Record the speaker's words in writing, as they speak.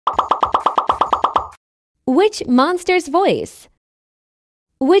Which monster's voice?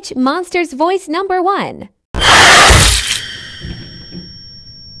 Which monster's voice number 1? I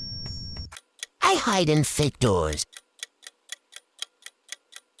hide in fake doors.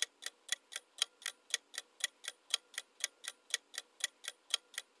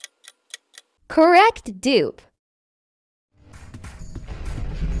 Correct, Dupe.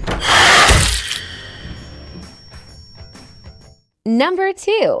 Number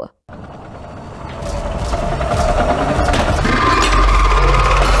 2.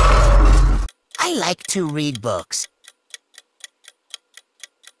 I like to read books.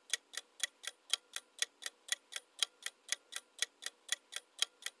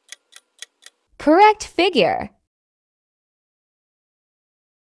 Correct figure.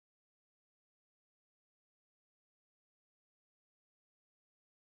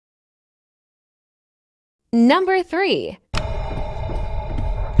 Number 3.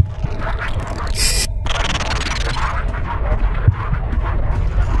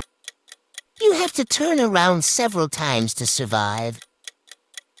 You have to turn around several times to survive.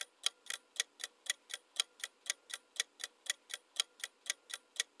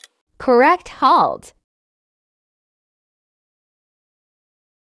 Correct halt.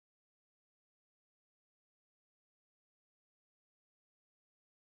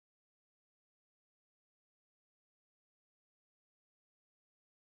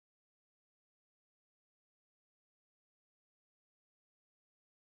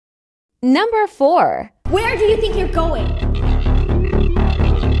 Number 4. Where do you think you're going?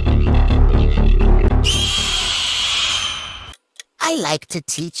 I like to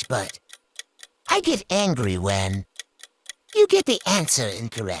teach, but I get angry when you get the answer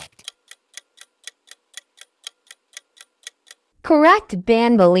incorrect. Correct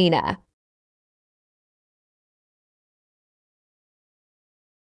Banbaleena.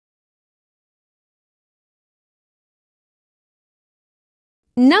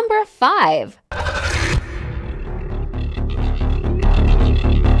 Number 5.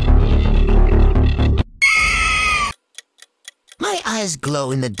 My eyes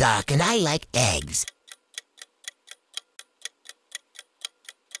glow in the dark and I like eggs.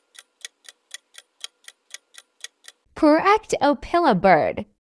 Correct Opila bird.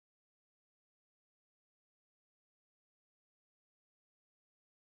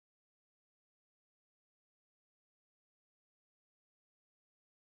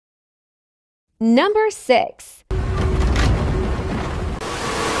 Number 6.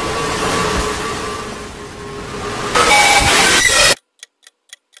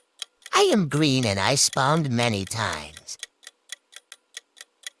 I am green and I spawned many times.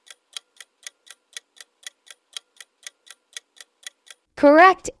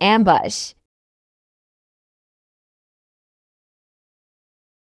 Correct ambush.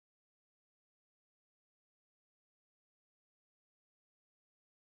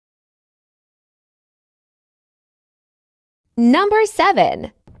 Number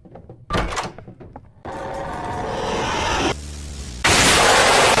 7.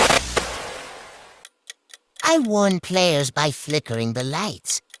 I warn players by flickering the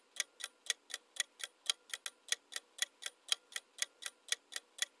lights.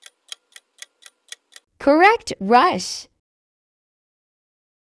 Correct rush.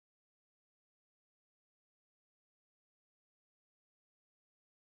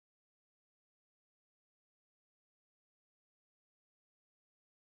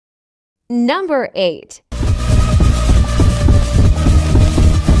 Number 8.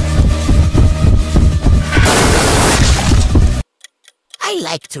 I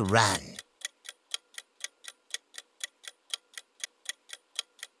like to run.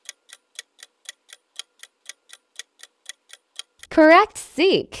 Correct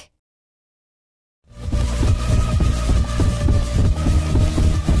seek.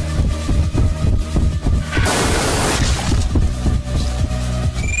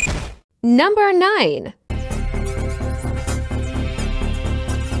 Number 9.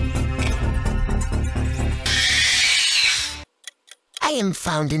 I am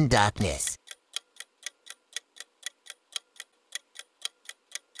found in darkness.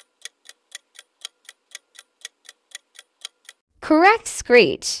 Correct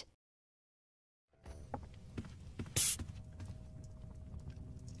screech.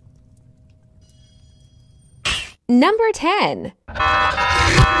 Number 10.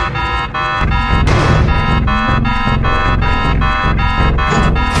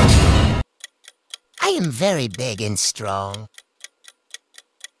 I am very big and strong.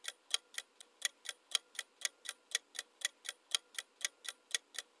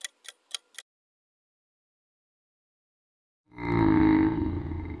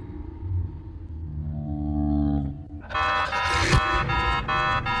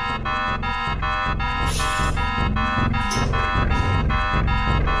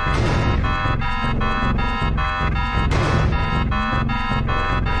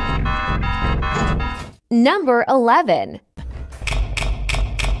 Number 11.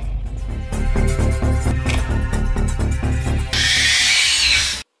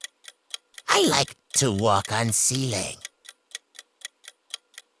 I like to walk on ceiling.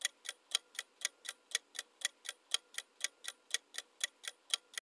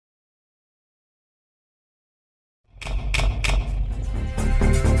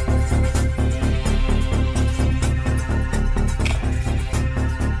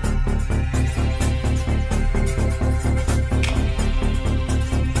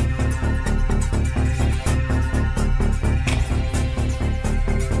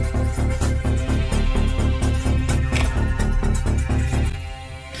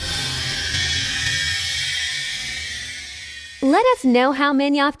 Let us know how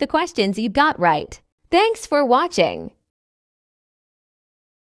many of the questions you got right. Thanks for watching.